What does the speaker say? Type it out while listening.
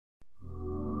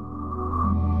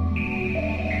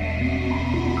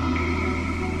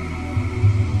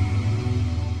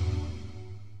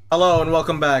Hello and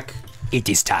welcome back. It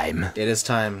is time. It is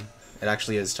time. It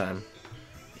actually is time.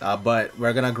 But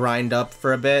we're gonna grind up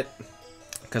for a bit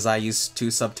because I used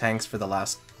 2 sub-tanks for the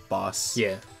last boss.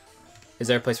 Yeah. Is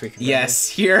there a place where you can Yes,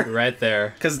 here. Right there.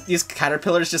 Because these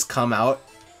caterpillars just come out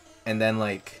and then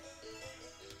like...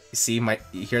 You see,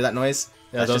 you hear that noise?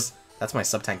 Yeah, that's my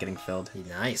sub-tank getting filled.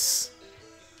 Nice.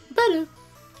 Better.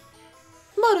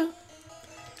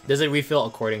 Does it refill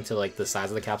according to like the size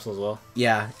of the capsule as well?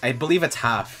 Yeah, I believe it's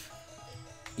half.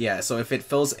 Yeah, so if it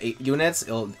fills 8 units,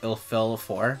 it'll fill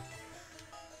 4.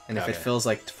 And if it fills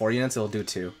like 4 units, it'll do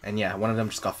 2. And yeah, one of them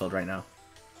just got filled right now.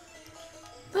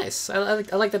 Nice. I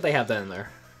like that they have that in there.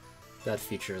 That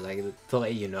feature, like to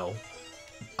let you know.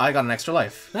 I got an extra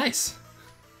life. Nice.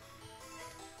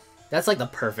 That's like the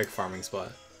perfect farming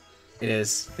spot. It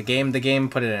is. The game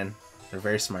put it in. They're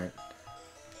very smart.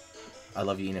 I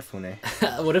love you, Inafune.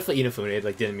 What if Inafune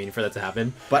like didn't mean for that to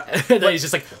happen? But and then he's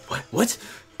just like, what?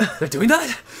 They're doing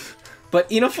that? But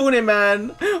Inafune, man,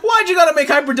 why'd you gotta make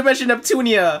Hyperdimension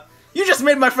Neptunia? You just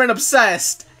made my friend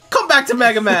obsessed. Come back to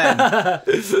Megaman.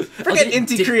 Forget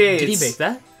Inti Creates. Did he make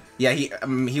that? Yeah,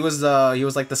 he was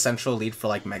like the central lead for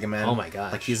like Megaman. Oh my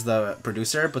gosh. Like he's the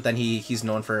producer, but then he's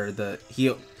known for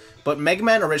But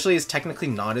Megaman originally is technically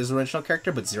not his original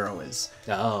character, but Zero is.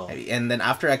 Oh. And then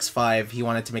after X5, he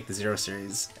wanted to make the Zero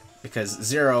series because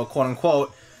Zero, quote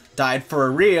unquote, died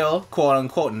for real, quote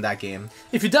unquote, in that game.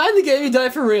 If you die in the game, you die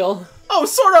for real. Oh,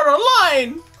 Sword Art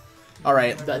Online!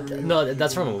 Alright. No,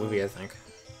 that's from a movie, I think.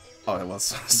 Oh, it was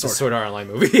Sword Art Online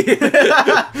movie.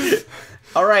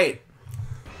 Alright.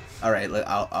 Alright,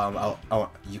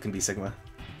 you can be Sigma.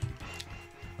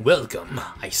 Welcome.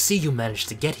 I see you managed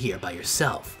to get here by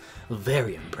yourself.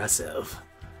 Very impressive.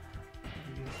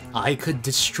 I could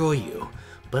destroy you,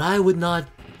 but I would not,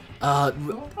 I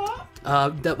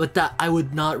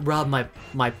would not rob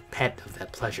my pet of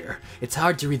that pleasure. It's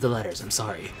hard to read the letters, I'm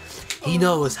sorry. He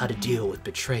knows how to deal with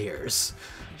betrayers.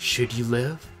 Should you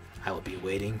live, I will be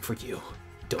waiting for you.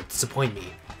 Don't disappoint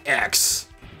me. X.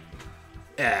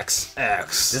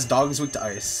 This dog is weak to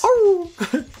ice. Oh!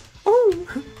 Oh!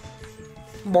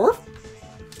 Morph?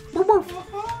 Morph.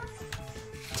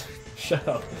 Shut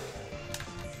up.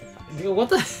 Dude, what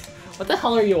the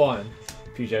hell are you on,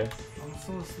 PJ? I'm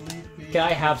so sleepy. Can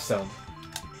I have some?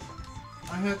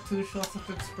 I had 2 shots of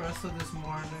espresso this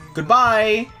morning.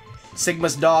 Goodbye,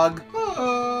 Sigma's dog.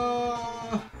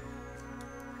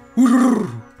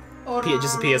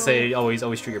 Just a PSA,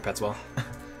 always treat your pets well.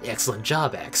 Excellent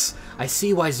job, X. I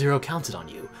see why Zero counted on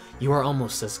you. You are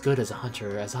almost as good as a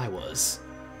hunter as I was.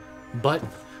 But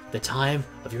the time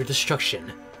of your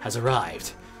destruction has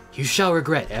arrived. You shall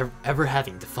regret ever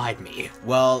having defied me.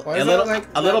 Well, a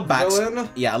little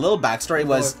backstory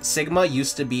was What? Sigma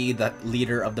used to be the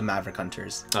leader of the Maverick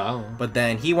Hunters. Oh. But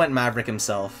then he went Maverick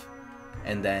himself.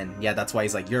 And then, yeah, that's why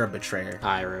he's like, you're a betrayer.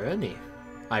 Irony.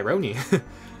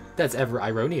 That's ever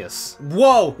ironious.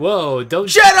 Whoa! Whoa, don't...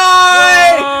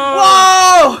 Jedi!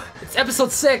 Whoa! It's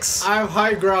episode 6! I have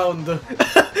high ground.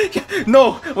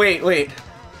 No, wait.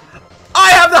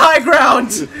 I have the high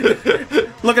ground!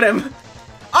 Look at him.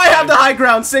 I have the high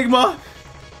ground, Sigma!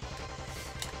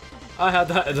 I have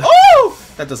that. Oh!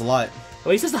 That does a lot.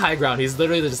 Well, he says the high ground. He's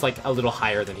literally just like a little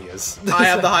higher than he is. I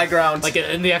have the high ground. Like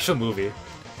in the actual movie.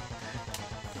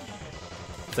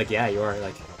 It's like, yeah, you are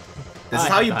like... This is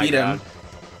how you beat him.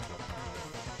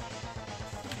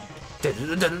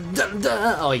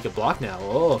 Oh, you can block now.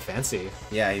 Oh, fancy.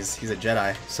 Yeah, he's a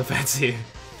Jedi. So fancy.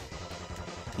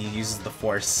 He uses the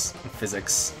Force in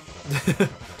physics.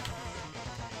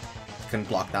 Couldn't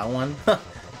block that one.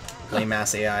 Lame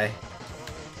ass AI.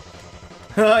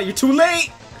 You're too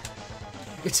late!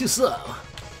 You're too slow.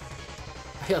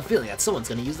 I have a feeling that someone's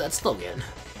gonna use that slogan.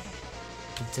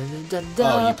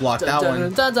 Oh, you blocked that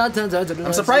one.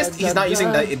 I'm surprised he's not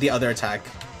using the other attack.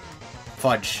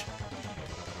 Fudge.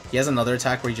 He has another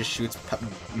attack where he just shoots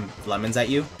lemons at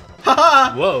you.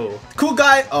 Haha! Whoa. Cool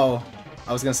guy! Oh.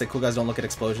 I was gonna say cool guys don't look at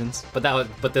explosions.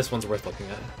 But this one's worth looking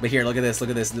at. But here, look at this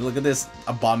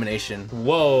abomination.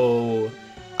 Whoa.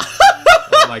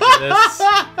 Oh my goodness.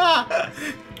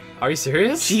 Are you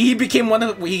serious? He became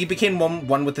one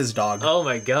with his dog. Oh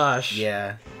my gosh.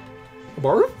 Yeah.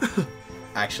 Barf?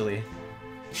 Actually.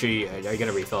 Are you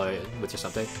gonna refill it with your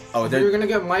something? Oh, You're gonna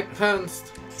get Mike Pence.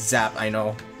 Zap, I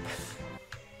know.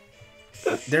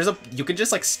 You can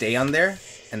just like stay on there,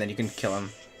 and then you can kill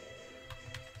him.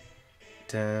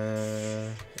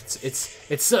 It's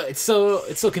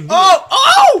so convenient.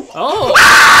 Oh! Oh!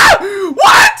 Ah!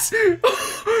 What?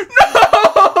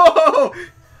 No!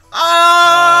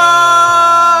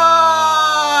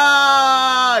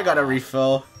 I gotta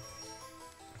refill.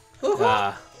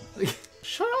 Ah.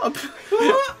 Shut up.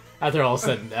 After all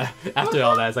said, after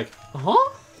all that, it's like, huh?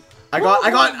 I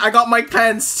got Mike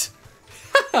Pence.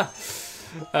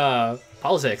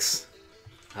 Politics.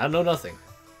 I know nothing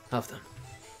of them.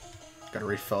 Gotta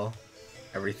refill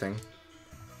everything.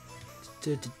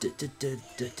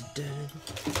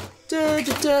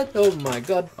 Oh my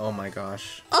god. Oh my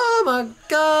gosh. Oh my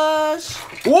gosh.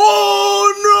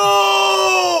 Whoa,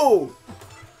 no!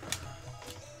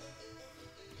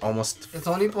 Almost. It's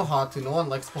only Pohatu. No one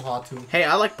likes Pohatu. Hey,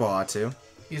 I like Boatu.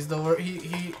 He's the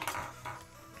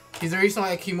he's the reason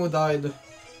why Akimu died.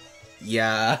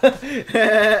 Yeah.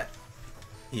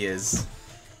 He is.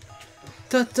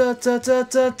 Tis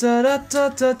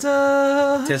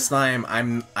time.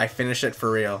 I finish it for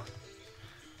real.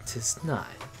 Tis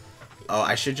nigh. Oh,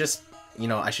 I should just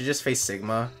face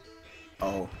Sigma.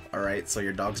 Oh, alright, so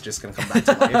your dog's just gonna come back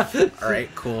to life.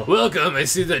 Alright, cool. Welcome, I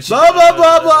see that you... Blah blah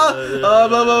blah blah blah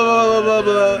blah blah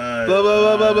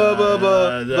blah blah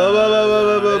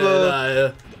blah blah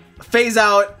blah. Phase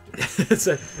out.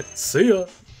 See ya.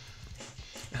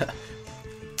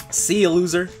 See you,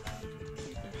 loser.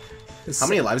 How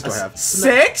many lives do I have?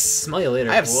 6? Smell you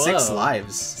later. I have Whoa. 6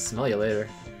 lives. Smell you later.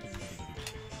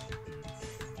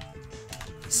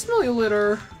 Smell you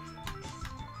later.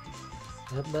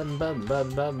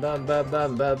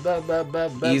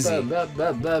 Easy.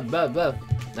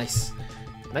 Nice.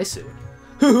 Nice.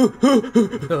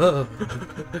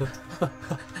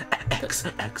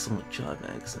 Excellent job,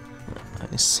 excellent.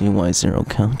 I see why Zero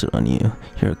counted on you.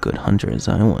 You're a good hunter as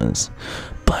I was.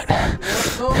 But What the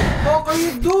fuck are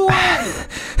you doing?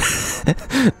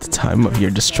 the time of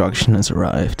your destruction has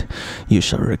arrived. You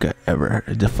shall regret ever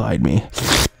defied me.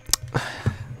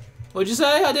 What'd you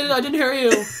say? I didn't hear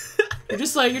you. You're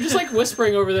just like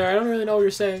whispering over there. I don't really know what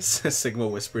you're saying. Sigma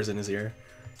whispers in his ear.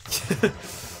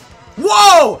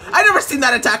 Whoa! I never seen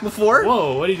that attack before.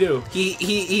 Whoa, what'd he do?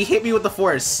 He hit me with the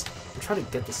force. I'm trying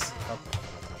to get this up.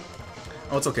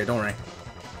 Oh, it's okay. Don't worry.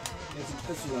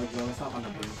 It's Lego. It's not on the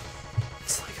boot.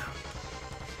 It's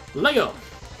Lego.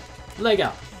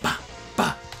 Lego. Ba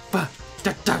ba ba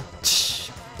da da.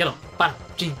 Yellow ba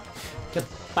G. Yellow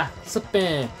ba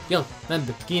super. Yellow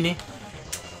Lamborghini.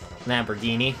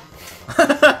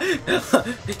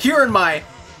 You're in my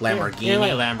Lamborghini. You're my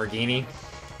Lamborghini.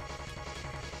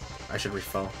 I should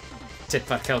refill. Tit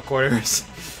fat cow quarters.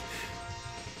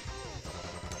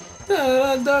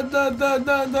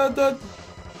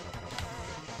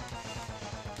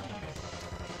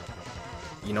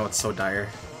 You know it's so dire.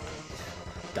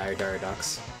 Dire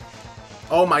ducks.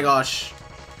 Oh my gosh.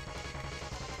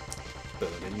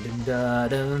 Let's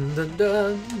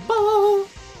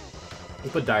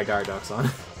put dire ducks on.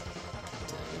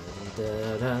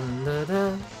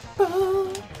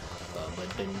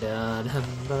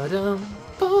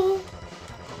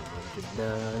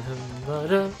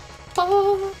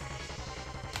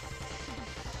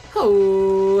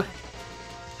 Oh.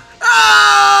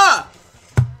 Ah!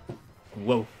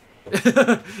 Whoa.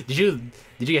 Did you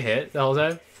get hit the whole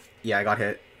time? Yeah, I got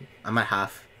hit. I'm at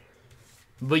half.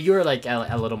 But you were like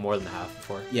a little more than half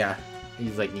before. Yeah.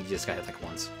 He's like, you just got hit like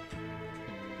once.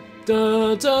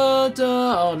 Da, da,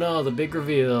 da. Oh no, the big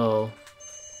reveal.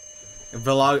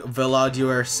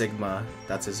 Velodure Sigma.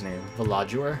 That's his name.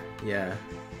 Velodure? Yeah.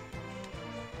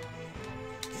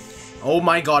 Oh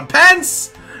my god,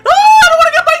 Pence! Ah, I don't want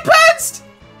to get Mike Pence!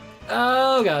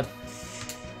 Oh god.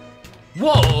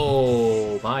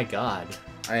 Whoa, my god.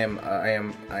 I am.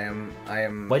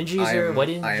 Why didn't you use your? Why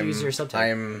didn't you use your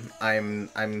subtype?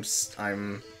 Let's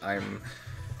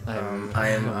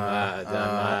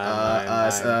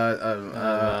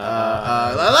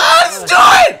do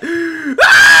it!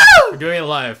 Ah! We're doing it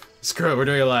live. Screw it, we're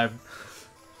doing it live.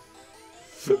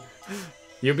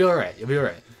 You'll be alright. You'll be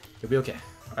alright. You'll be okay.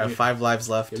 I have 5 lives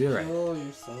left. You'll be alright. Kill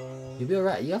yourself. You'll be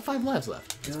alright. You have 5 lives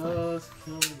left. It's fine. Just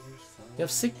kill yourself. You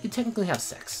have 6. You technically have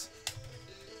 6.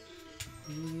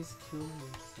 Please kill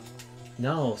yourself.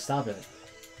 No, stop it.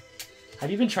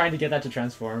 Have you been trying to get that to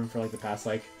transform for like the past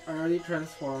like? I already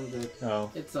transformed it.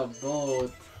 Oh. It's a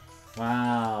boat.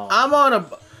 Wow. I'm on a.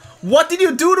 What did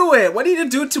you do to it? What did you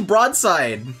do to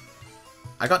Broadside?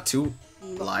 I got 2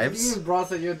 lives. You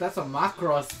brought it. That's a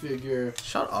Macross figure.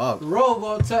 Shut up.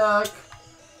 Robotech.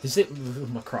 Did you say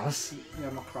Macross?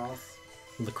 Yeah, Macross.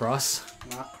 Lacrosse?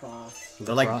 Macross.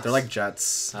 They're like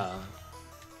jets.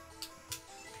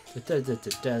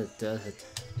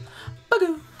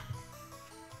 Bagoo.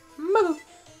 Bagoo.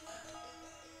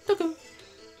 Bagoo.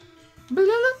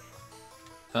 Balala.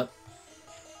 Up.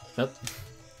 Up.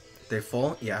 They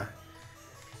full? Yeah.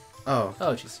 Oh.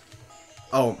 Oh, jeez.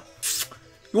 Oh.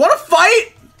 You wanna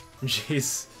fight?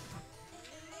 Jeez.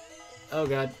 Oh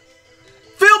god.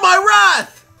 Feel my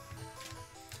wrath!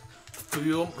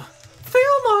 Feel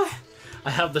my.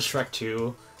 I have the Shrek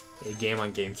 2 game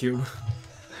on GameCube,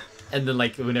 and then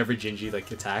like whenever Gingy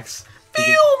like attacks, feel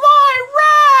my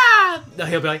wrath. No,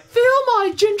 he'll be like, feel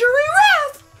my gingery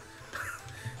wrath.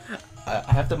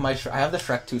 I have the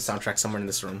Shrek 2 soundtrack somewhere in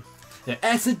this room. Yeah.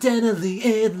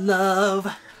 Accidentally in love.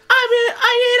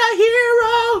 I need a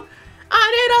hero. I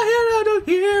need a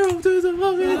hero to the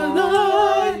moment of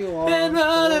night. And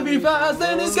gotta be fast,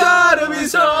 and he's gotta be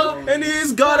strong, and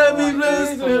he's gotta be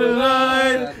blessed with the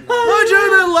light.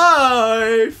 Larger than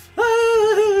life.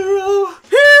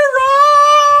 Hero.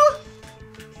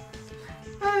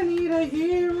 I need a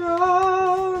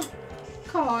hero.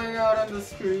 Calling out on the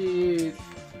street.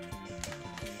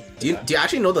 Do you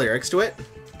actually know the lyrics to it?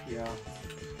 Yeah.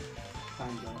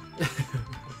 Kinda.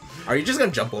 Are you just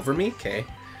gonna jump over me? Okay.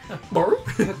 Barr.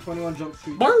 21 Jump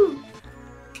Street. Barr.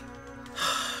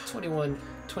 21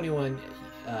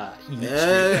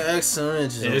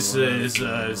 Excellent. you've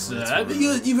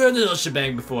heard this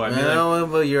shebang before. I mean, No,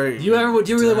 but do you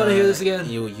really want to hear this again?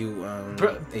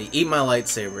 Hey, eat my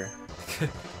lightsaber.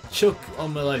 Choke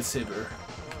on my lightsaber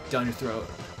down your throat.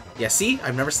 Yeah, see?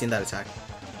 I've never seen that attack.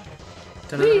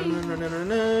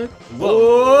 Whoa.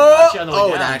 Whoa! Actually, on the way Oh,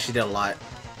 down. that actually did a lot.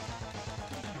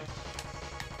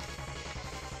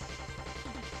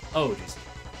 Oh, jeez.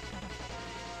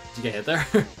 Did you get hit there?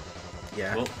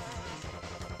 Yeah. Well,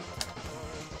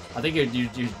 I think you're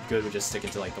good with just sticking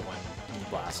to like the one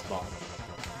blast bomb.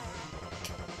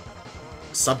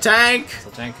 Sub-tank! So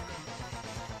tank.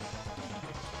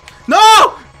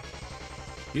 No!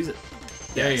 Use it.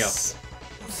 There Yes.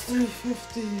 It's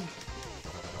 350. you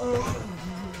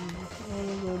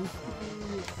go.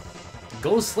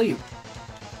 Go to sleep.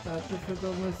 I have to pick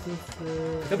up my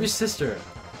sister. Pick up your sister.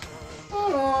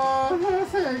 Hold on,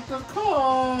 take the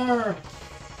car.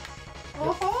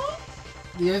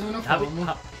 Do you guys want to How, follow me?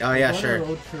 Oh, yeah, Go on a sure.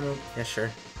 road trip. Yeah, sure.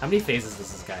 how many phases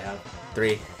does this guy have?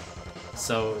 3.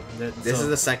 So This is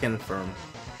the second firm.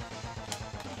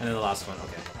 and then the last one.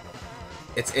 Okay.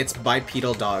 It's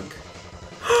bipedal dog.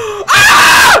 Oh.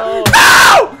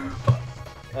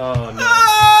 Oh no.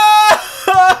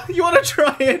 You wanna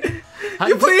try it? How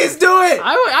You did- please do it!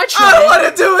 I tried. I don't want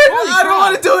to do it! Holy I don't crap.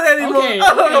 want to do it anymore! Okay, I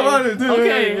don't want to do it!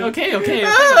 Okay.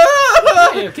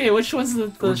 Okay. Which one's the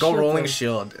Go shield rolling one?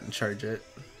 shield and charge it.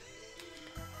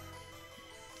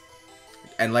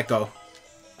 And let go.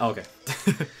 Oh, okay.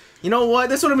 You know what?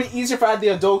 This would have been easier if I had the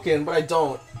Hadoken, but I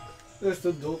don't. There's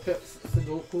the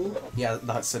Sudoku. Yeah,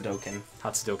 the Hadoken.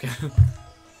 Hatsudoken.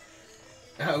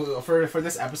 For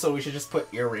this episode, we should just put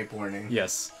ear rape warning.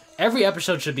 Yes. Every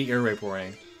episode should be ear rape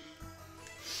warning.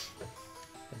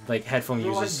 Like headphone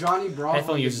You're like users. Johnny Bravo.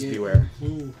 Headphone in the users game. beware.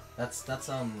 Ooh. That's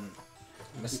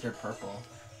Mr. Purple.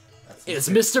 That's It's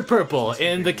Mr. Purple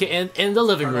in the in the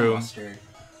living Colonel room Mustard.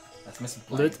 That's Miss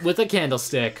Blank. with a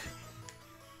candlestick.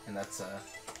 And that's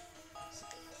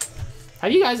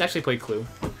Have you guys actually played Clue?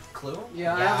 Clue?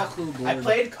 Yeah, I have a Clue board.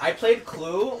 I played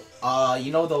Clue.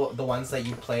 You know the ones that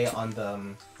you play on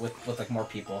the with like more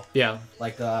people. Yeah.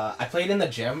 Like I played in the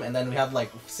gym, and then we have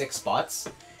like 6 spots,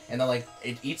 and then like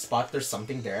each spot there's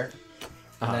something there,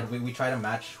 and then we try to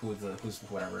match who's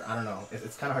whatever. I don't know.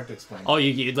 It's kind of hard to explain. Oh,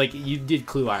 you did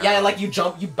Clue IRL. Yeah, like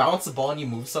you bounce the ball and you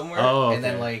move somewhere, Oh, and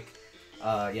then okay. like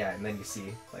yeah, and then you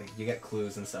see like you get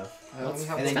clues and stuff. I only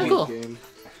have and one then cool. game.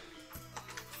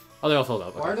 Oh, they're all filled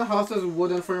up. Why Okay. are the houses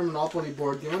wooden for a Monopoly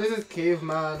board game? What is this,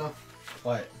 caveman?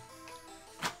 What?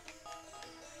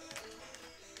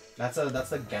 That's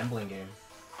a gambling game.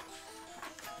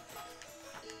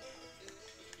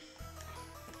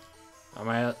 Am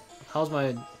I at, how's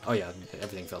my... Oh yeah,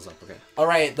 everything fills up, okay.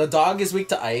 Alright, the dog is weak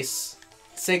to ice,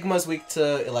 Sigma's weak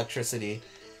to electricity,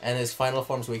 and his final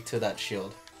form's weak to that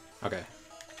shield. Okay.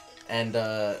 And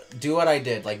do what I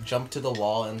did, like jump to the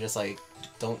wall and just like,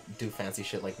 don't do fancy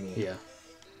shit like me. Yeah.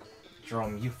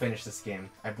 Jerome, you finish this game.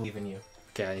 I believe in you.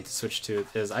 Okay, I need to switch to...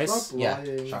 Is ice? Stop Yeah,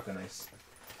 lying. shotgun ice.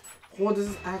 What is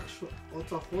this actual?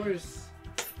 What's a horse?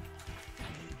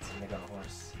 It's a mega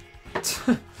horse.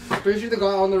 Pretty sure they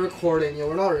got on the recording. Yo,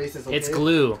 we're not racist, okay? It's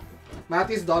glue.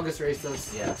 Matthew's dog is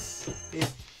racist. Yes.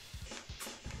 He's...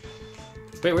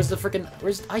 Wait, where's the freaking...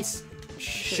 Where's ice?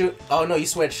 Shoot. Oh no, you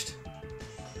switched.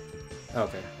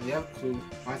 Okay. We have Clue.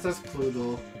 Mine says Clue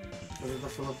though. This is the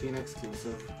Philippine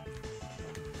exclusive.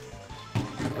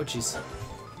 Oh, jeez.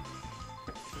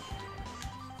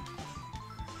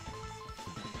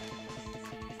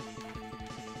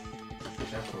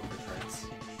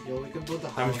 Yo, we can build the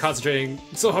I'm house. concentrating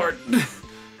so hard.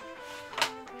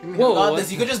 Whoa! Whoa. Got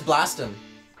this. You could just blast him.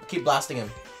 Keep blasting him.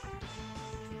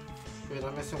 Wait,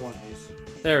 I'm missing one ace.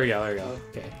 There we go, there we go.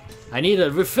 Okay. I need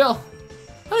a refill.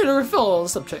 I need a refill.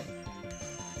 Stop checking.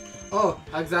 Oh,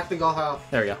 I exactly got half.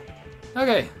 There we go.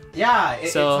 Okay. Yeah,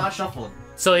 it's So- not shuffled.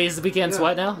 So he's against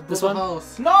what now? This one?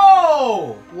 House.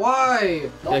 No! Why?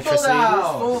 Don't Electricity. build a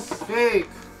So house. fake.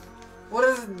 What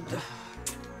is?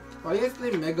 Why do you guys play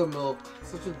Mega Milk?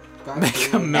 Such a bad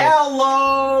Mega game. Milk.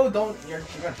 Hello! Don't. You're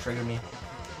gonna trigger me.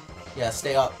 Yeah,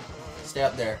 stay up. Stay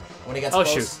up there. When it gets Oh,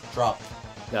 close, drop.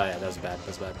 Oh yeah, that was bad.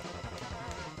 That's bad.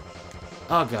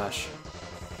 Oh gosh.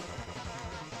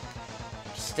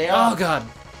 Stay up. Oh god.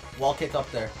 Wall kick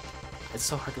up there. It's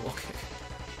so hard to wall kick.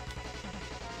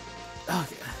 Oh,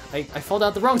 I fall down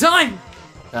at the wrong time!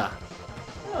 Ah.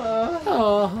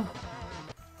 Oh.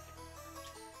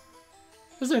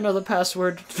 Is there another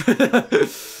password?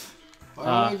 Why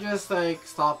don't we just like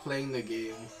stop playing the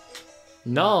game?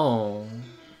 No.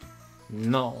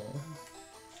 No.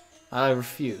 I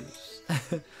refuse. I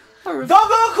refuse. だ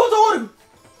が断る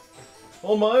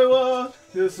お前は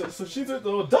そしず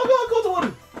とだが断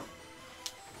る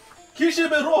岸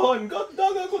辺露伴が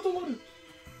だが断る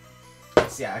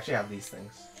Yeah, I actually have these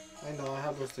things. I know, I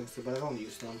have those things too, but I don't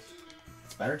use them.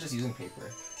 It's better just using paper.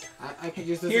 I could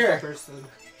use this Here. as a person.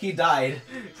 He died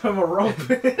from a rope.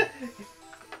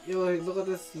 Yo, like, look at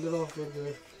this little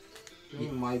figure. You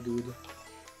mean my dude.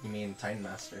 You mean Titan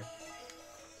Master?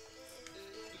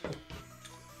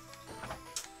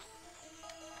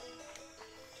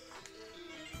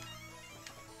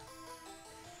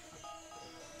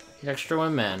 Extra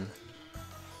one man.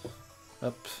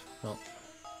 Up. Well.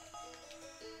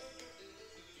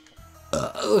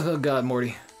 Oh god,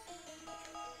 Morty.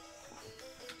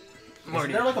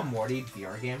 Isn't there like a Morty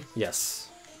VR game? Yes.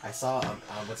 I saw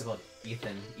what's it called?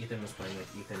 Ethan. Ethan was playing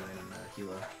with Ethan and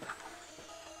Hilo.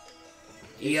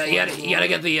 You gotta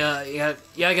get the you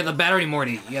gotta get the battery,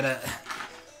 Morty. You gotta.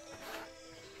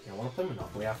 Yeah, I wanna play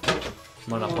Monopoly after.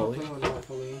 Monopoly. I wanna play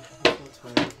Monopoly. I'm so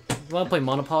tired. You wanna play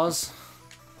Monopause?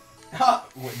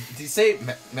 What, did you say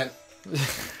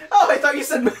Oh, I thought you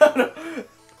said Mono.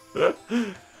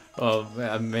 Oh,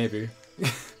 maybe.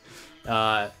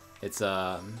 It's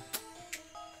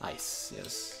ice.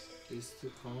 Yes. Please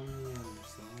to call me on your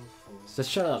cell phone. So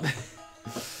shut up.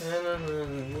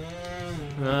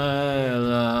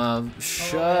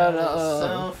 Shut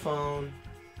Cell up. phone.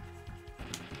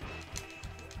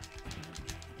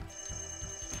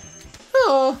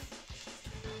 Oh.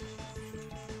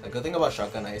 The good thing about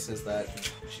shotgun ice is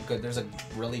that there's a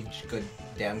really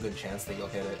damn good chance that you'll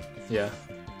hit it. Yeah.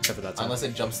 Except for that time. Unless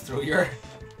it jumps through your...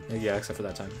 Yeah, except for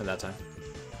that time. And that time.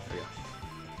 There we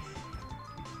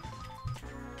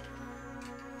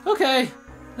go. Okay.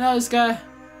 Now this guy.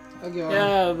 Okay.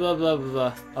 Yeah, blah blah blah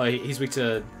blah. Oh, he's weak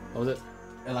to what was it?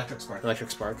 Electric spark. Electric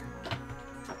spark.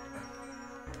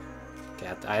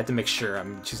 Okay, I have to make sure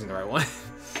I'm choosing the right one.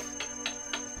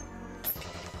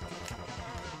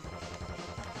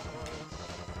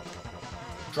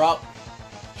 Drop.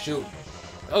 Shoot.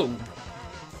 Oh.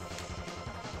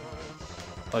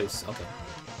 Oh, he's okay.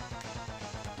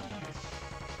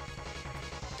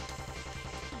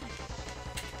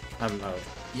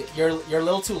 You're a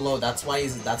little too low. That's why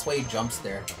he jumps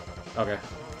there. Okay.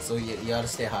 So you gotta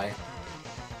stay high.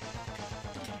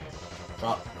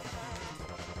 Drop.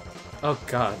 Oh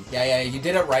god. Yeah, you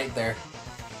did it right there.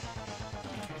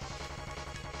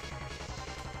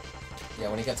 Yeah,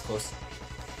 when he gets close.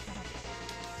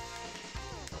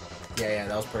 Yeah,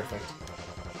 that was perfect.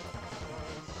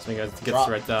 So he gets Drop.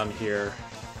 right down here.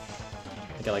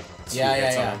 I get like two hits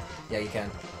Yeah. on him. Yeah, you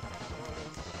can.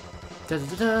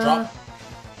 Da-da-da-da. Drop.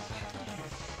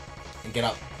 And get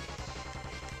up.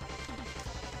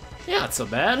 Yeah, not so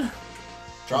bad.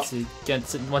 Drop.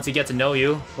 Once he gets to know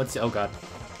you, oh god.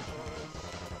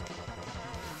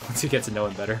 Once you get to know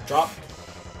him better. Drop.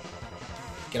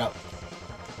 Get up.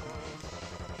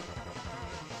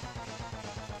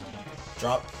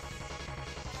 Drop.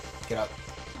 Get up.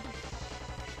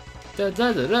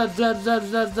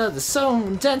 So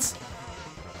intense.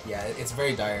 Yeah, it's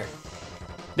very dire.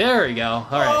 There we go.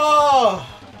 All right. Oh!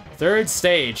 Third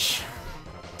stage.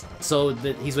 So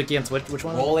he's against which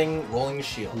one? Rolling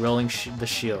shield. Rolling the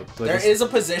shield. There is a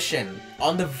position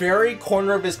on the very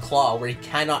corner of his claw where he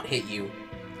cannot hit you,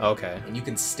 Okay. and you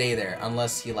can stay there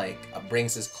unless he like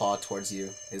brings his claw towards you,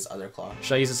 his other claw.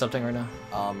 Should I use the something right now?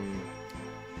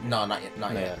 No, not yet.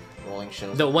 Not Not yet. yet. Rolling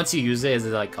shield. No. Once you use it, is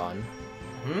it like gone?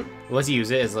 Hmm? Once you use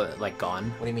it, is it like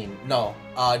gone? What do you mean? No.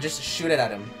 Just shoot it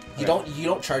at him. You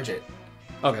don't charge it.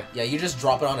 Okay. Yeah, you just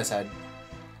drop it on his head.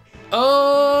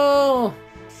 Oh.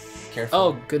 Careful.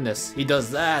 Oh goodness, he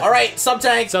does that. All right,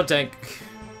 sub-tank. Sub-tank.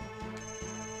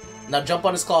 Now jump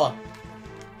on his claw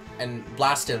and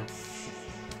blast him.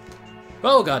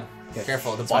 Oh god. Okay.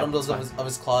 Careful. The It's bottom fine, of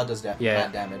his claw does Yeah.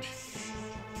 bad damage.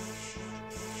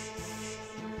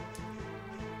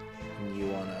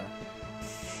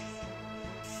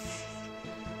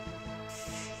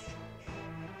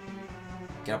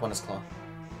 Get up on his claw.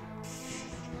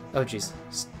 Oh jeez.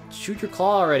 Shoot your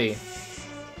claw already.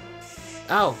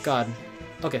 Ow, god.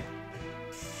 Okay.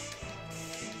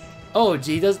 Oh,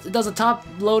 gee, it does a top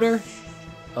loader?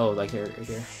 Oh, like here.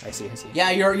 I see. Yeah,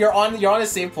 you're on a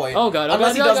save point. Oh god,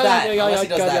 Unless he does that. Unless he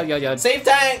does that. Yeah. Save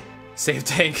tank! Save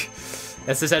tank.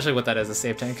 That's essentially what that is, a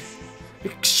save tank.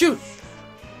 Shoot!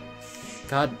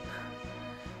 God.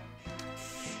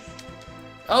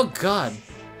 Oh god.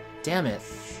 Damn it.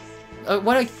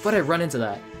 Why'd I run into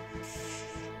that?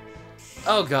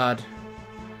 Oh god.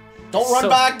 Don't run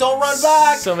back! Don't run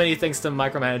back! So many things to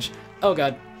micromanage. Oh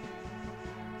god.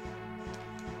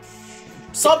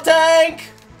 Sub tank!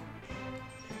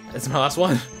 That's my last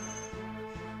one.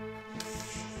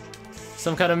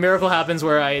 Some kind of miracle happens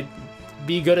where I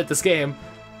be good at this game.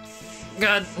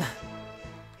 God.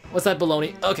 What's that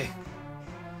baloney? Okay.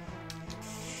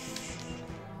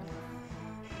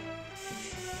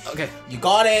 Okay. You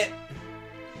got it!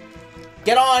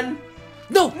 Get on!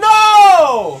 No!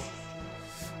 No!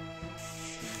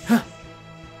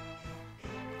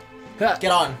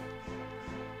 Get on.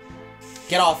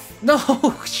 Get off. No!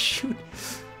 Shoot.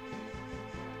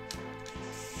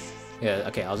 Yeah,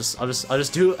 okay, I'll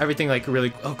just do everything like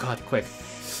really. Oh god, quick.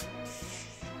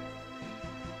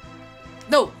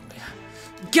 No!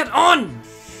 Get on!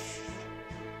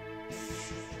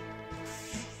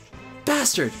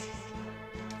 Bastard!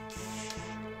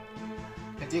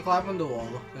 If you climb on the wall,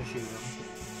 then shoot him.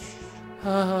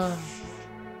 Bro.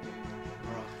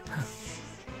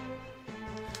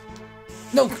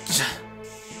 No!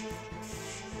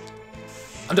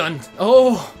 I'm done.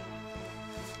 Oh!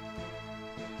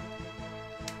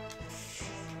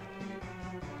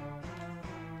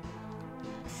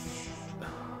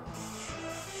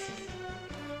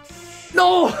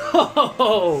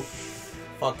 No!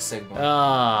 Fuck Sigma.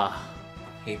 Ah.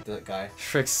 Hate that guy.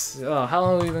 Tricks. Oh, how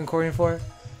long have we been recording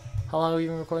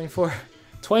for?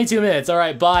 22 minutes.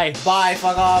 Alright, bye. Bye,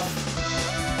 fuck off.